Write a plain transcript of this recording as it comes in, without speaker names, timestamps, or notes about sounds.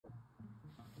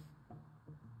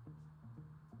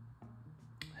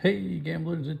Hey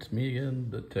gamblers, it's me again,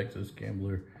 the Texas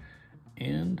Gambler,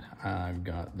 and I've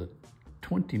got the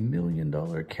 $20 million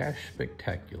cash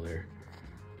spectacular.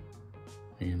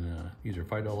 And these are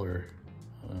 $5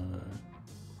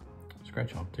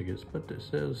 scratch off tickets, but it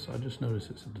says, I just noticed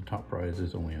it said the top prize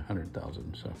is only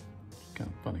 100,000, so it's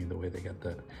kind of funny the way they got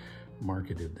that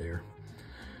marketed there.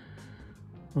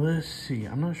 Let's see,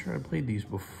 I'm not sure I played these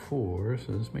before,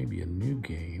 so this may be a new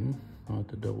game. I'll have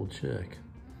to double check.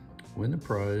 Win the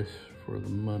prize for the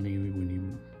money, we need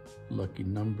lucky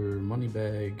number, money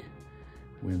bag,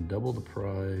 win double the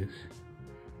prize,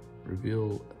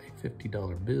 reveal a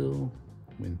 $50 bill,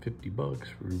 win 50 bucks,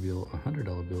 reveal a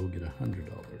 $100 bill, get $100.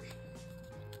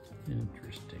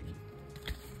 Interesting.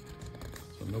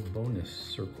 So no bonus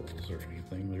circles or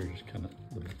anything, they're just kind of,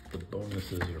 the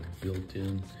bonuses are built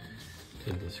in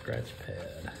to the scratch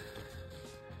pad.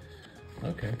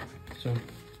 Okay, so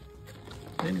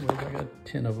anyways, I got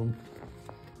 10 of them.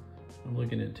 I'm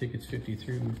looking at tickets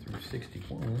 53 through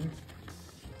 61.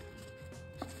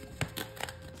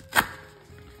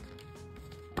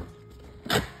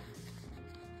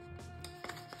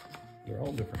 They're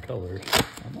all different colors.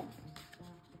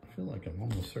 I feel like I'm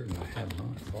almost certain I have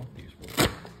not bought these before.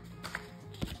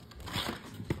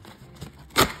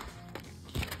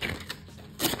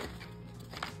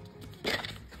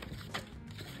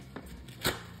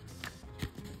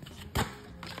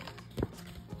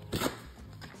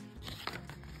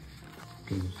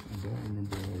 Because I don't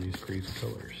remember all these crazy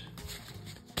colors.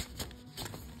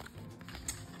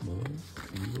 But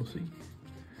we will see.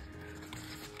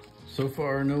 So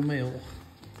far, no mail.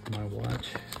 My watch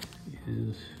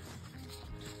is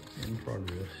in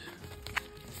progress.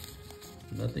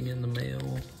 Nothing in the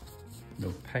mail.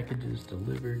 No packages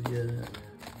delivered yet.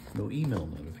 No email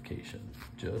notification.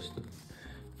 Just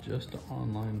an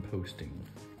online posting.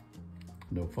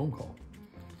 No phone call.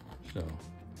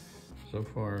 So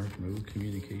far, no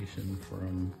communication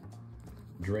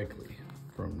directly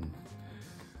from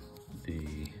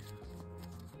the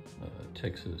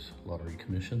Texas Lottery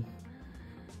Commission,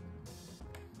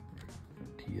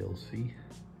 TLC.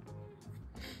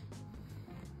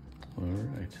 All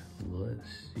right, let's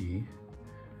see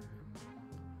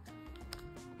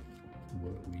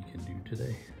what we can do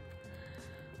today.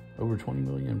 Over 20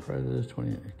 million prizes,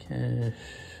 20 cash,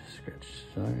 scratch.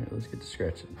 All right, let's get to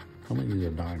scratching. How many are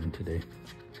dime today?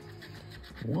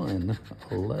 1,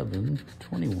 11,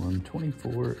 21,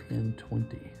 24, and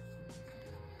 20.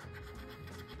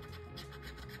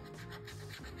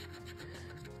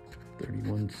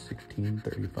 31, 16,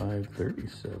 35,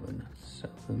 37,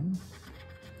 7,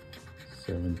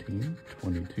 17,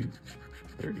 22,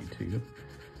 32,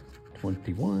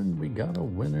 21. We got a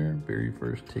winner, very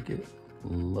first ticket.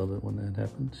 Love it when that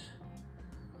happens.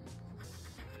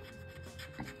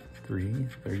 3,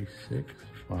 36,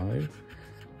 5,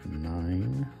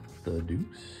 9, the deuce,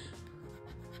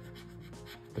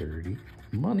 30,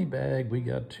 money bag. We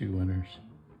got 2 winners.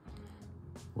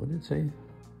 What did it say?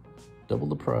 Double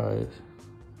the prize.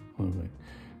 Okay.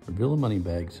 Reveal a money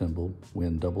bag symbol,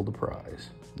 win double the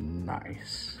prize.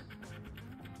 Nice.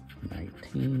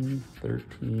 19,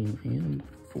 13, and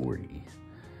 40.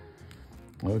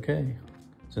 Okay.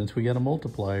 Since we got a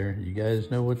multiplier, you guys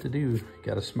know what to do. You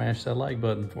gotta smash that like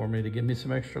button for me to give me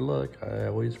some extra luck. I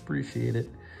always appreciate it.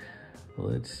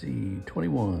 Let's see,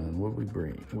 21, what'd we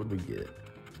bring? What'd we get?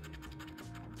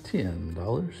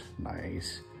 $10,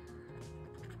 nice.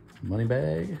 Money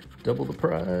bag, double the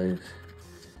prize,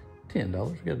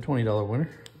 $10. We got a $20 winner.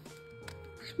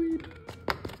 Sweet.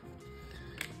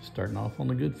 Starting off on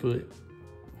the good foot.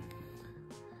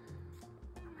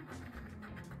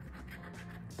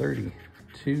 30.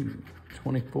 2,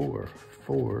 24,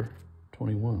 4,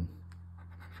 21,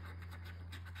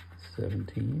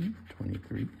 17,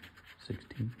 23,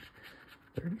 16,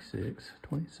 36,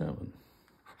 27,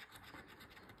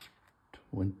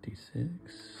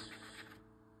 26,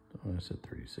 oh, I said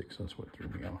 36, that's what threw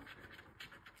me off.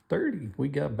 30, we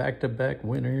got back-to-back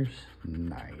winners,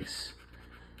 nice.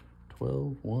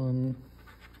 12, 1,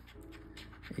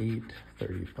 8,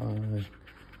 35,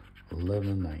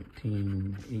 11,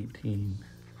 19, 18,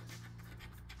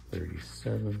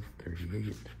 37,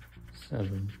 38,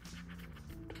 7,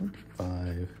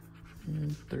 25,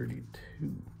 and 32.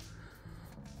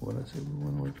 What did I say we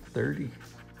won like 30?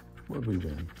 What did we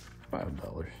win?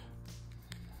 $5.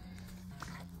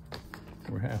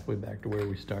 We're halfway back to where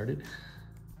we started.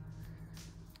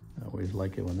 I always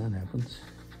like it when that happens.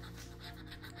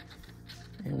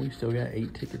 And we still got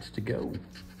 8 tickets to go.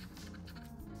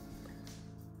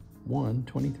 1,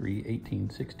 23, 18,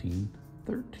 16,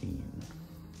 13.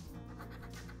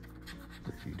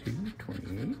 32,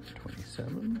 28,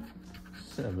 27,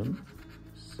 7,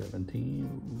 17,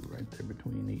 ooh, right there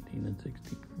between 18 and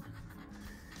 16.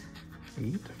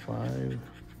 8, 5,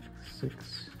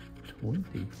 6,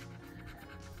 20,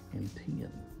 and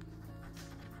 10.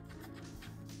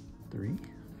 3,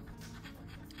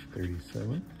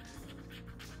 37,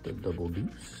 the double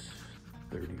deuce,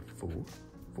 34,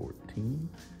 14,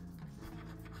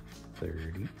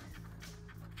 30,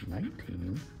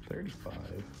 19, 35,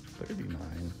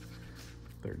 39,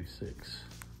 36.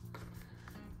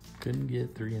 Couldn't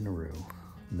get 3 in a row.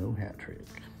 No hat trick.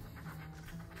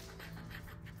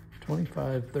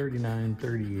 25, 39,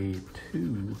 38,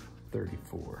 2,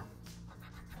 34.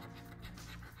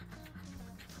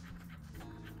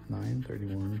 9,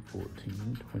 31,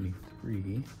 14,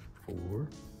 23, 4,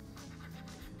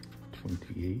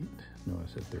 28, no, I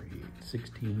said 38,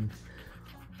 16,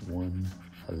 1,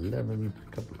 11,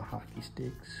 a couple of hockey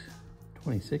sticks,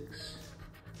 26,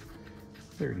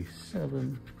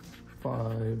 37,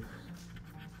 5,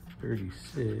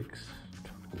 36,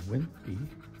 20,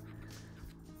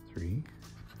 3,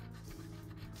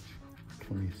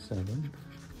 27,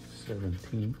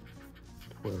 17,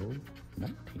 12,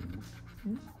 19,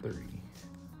 and 30.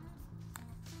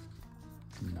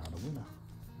 Not a winner.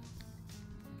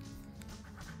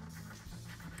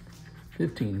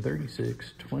 15,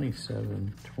 36,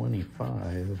 27,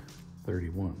 25,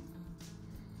 31.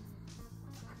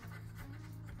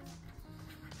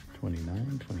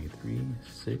 29, 23,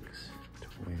 6,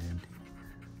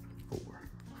 24.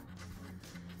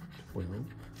 12,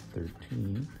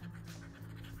 13,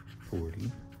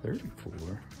 40,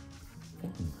 34,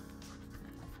 1.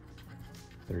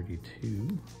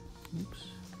 32, oops,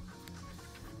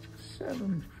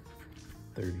 7,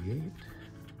 38,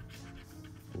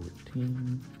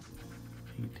 14,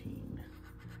 18,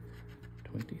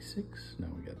 26, now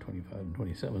we got 25 and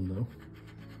 27 though,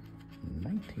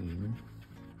 19,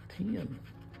 10,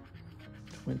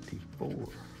 24,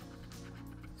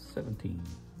 17,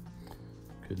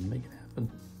 couldn't make it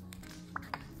happen.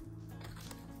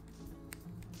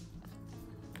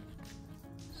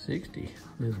 60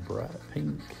 is bright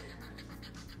pink.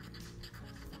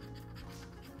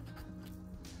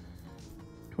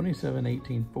 27,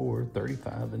 18, 4,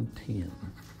 35, and 10.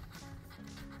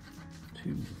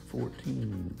 2,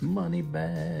 14, money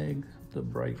bag. The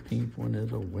bright pink one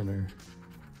is a winner.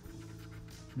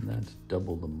 And that's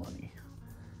double the money.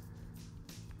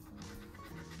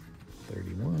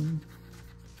 31,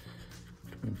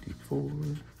 24,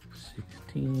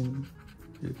 16,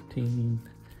 15,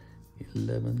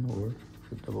 11, or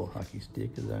the double hockey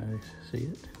stick as I see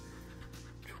it,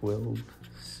 12,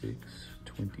 6,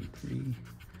 23,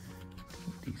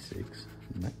 26,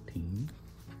 19,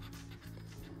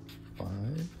 5,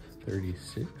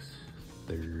 36,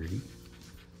 30,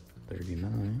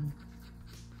 39,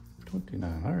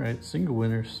 29. All right, single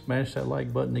winner. Smash that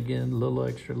like button again, a little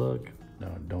extra luck. No,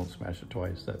 don't smash it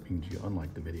twice. That means you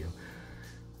unlike the video.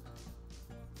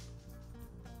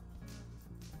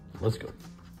 Let's go.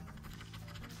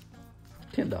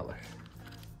 $10.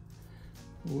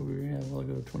 We're at, we'll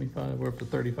go 25, we're up to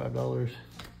 $35.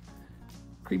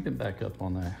 Creeping back up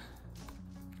on that.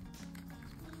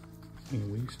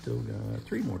 And we still got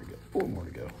 3 more to go, 4 more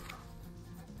to go.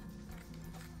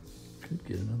 Could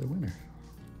get another winner.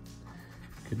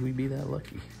 Could we be that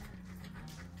lucky?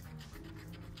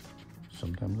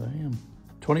 Sometimes I am.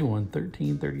 21,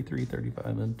 13, 33, 35,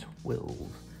 and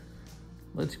 12.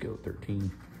 Let's go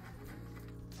 13,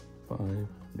 5, no,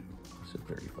 I said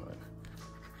 35.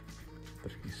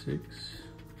 36,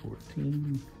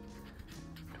 14,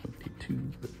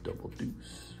 22, the double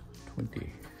deuce,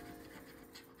 20,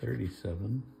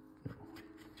 37,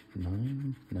 no,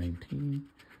 9, 19,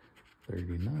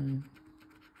 39,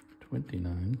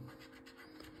 29,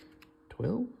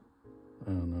 12,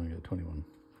 oh no, I got 21,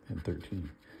 and 13,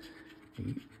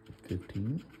 8,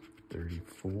 15,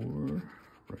 34,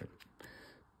 right,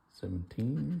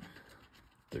 17,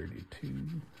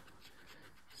 32,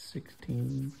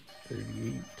 16,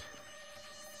 38,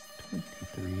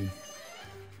 23,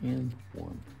 and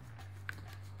 1.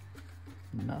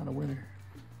 Not a winner.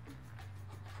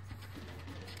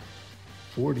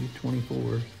 40,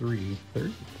 24, 3,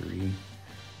 33,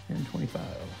 and 25.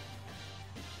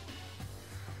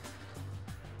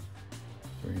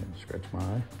 We're gonna scratch my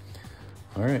eye.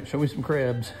 All right, show me some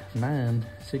crabs. 9,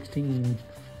 16,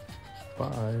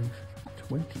 5,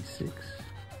 26,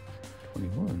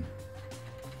 21,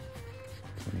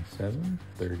 27,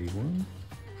 31,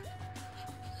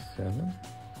 7,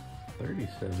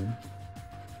 37,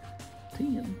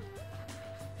 10.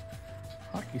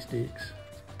 Hockey sticks,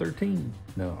 13,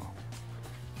 no,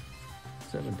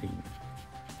 17,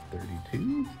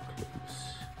 32,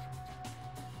 close,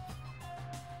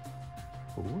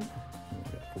 4, and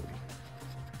we got 40,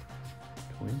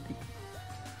 20,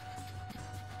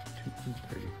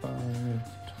 35,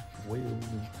 12,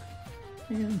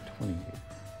 and 28.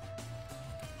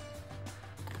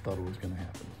 Thought it was gonna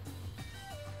happen.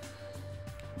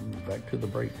 Back to the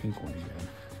bright pink one again.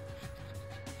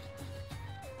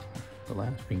 The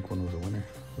last pink one was a winner.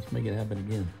 Let's make it happen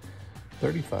again.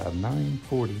 35, 9,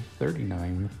 40,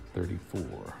 39,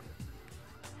 34.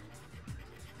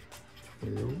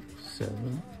 12,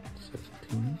 7,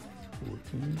 17,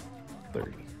 14,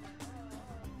 30.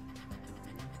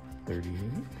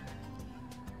 38,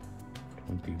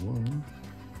 21,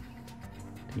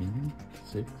 18,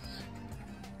 6,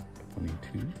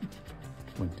 22,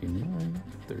 29,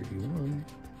 31,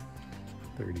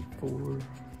 34,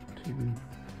 2.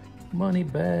 Money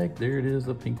bag. There it is.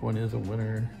 The pink one is a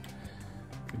winner.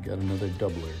 We got another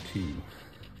doubler too.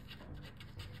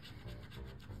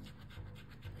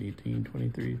 18,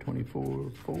 23,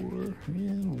 24, 4,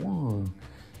 and 1.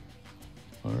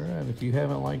 All right, if you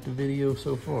haven't liked the video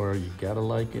so far, you gotta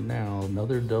like it now.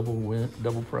 Another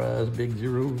double prize, big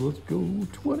zeros. Let's go,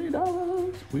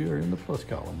 $20. We are in the plus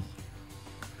column.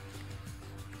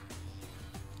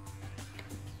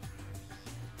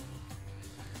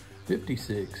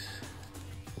 $56,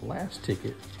 last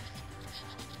ticket.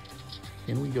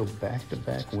 Can we go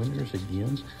back-to-back winners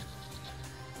again?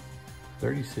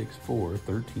 36, 4,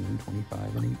 13,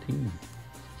 25, and 18.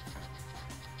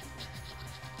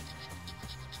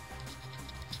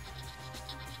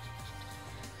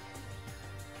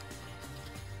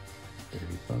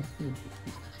 35,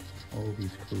 all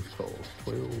these close calls.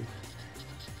 12,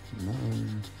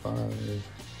 9, 5,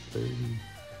 30,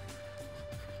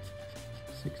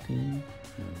 16,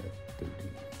 and 13,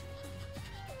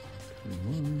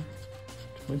 21,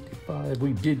 25.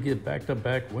 We did get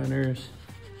back-to-back winners.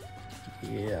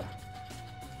 Yeah.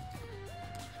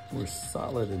 We're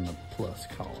solid in the plus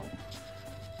column.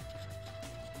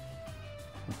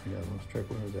 I got lost track.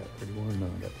 Where was that? 31? No, I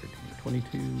got 13.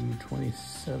 22,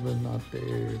 27, not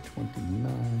there.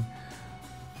 29,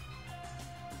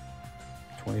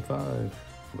 25.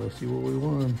 Let's see what we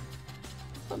won.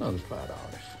 Another $5.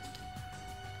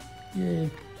 Yay.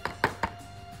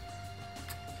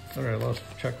 All right, I lost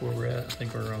track where we're at. I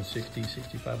think we're around 60,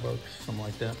 65 bucks, something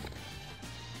like that.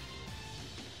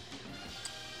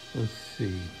 Let's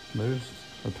see, there's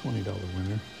a $20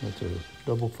 winner. That's a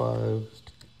double 5,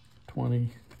 20.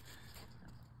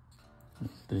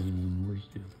 Then where's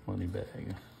the money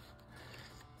bag?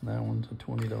 That one's a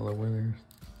 $20 winner,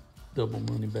 double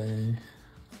money bag.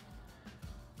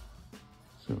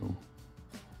 So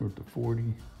we're up to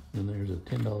 40. Then there's a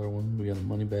 $10 one. We got a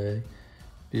money bag,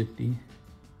 50.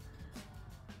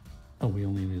 Oh, we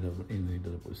only ended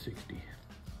up with 60.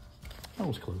 That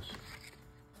was close.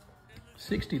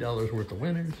 $60 worth of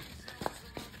winners.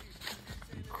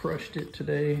 We crushed it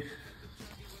today.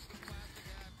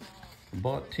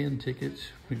 Bought 10 tickets.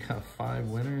 We got 5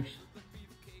 winners.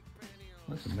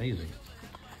 That's amazing.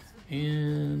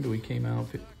 And we came out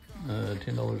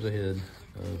 $10 ahead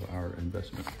of our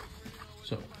investment.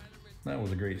 So that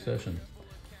was a great session.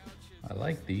 I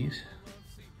like these.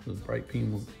 The bright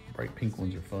pink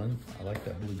ones are fun. I like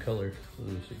that blue color.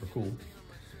 Those are super cool.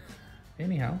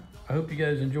 Anyhow, I hope you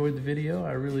guys enjoyed the video.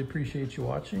 I really appreciate you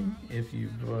watching. If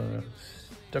you've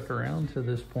stuck around to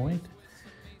this point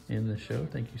in the show,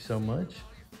 thank you so much.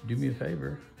 Do me a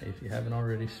favor, if you haven't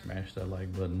already, smash that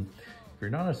like button. If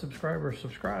you're not a subscriber,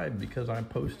 subscribe, because I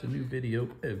post a new video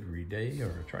every day,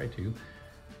 or I try to.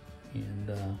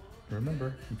 And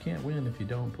remember, you can't win if you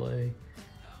don't play.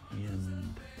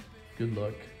 And good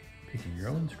luck picking your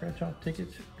own scratch-off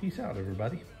tickets. Peace out,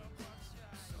 everybody.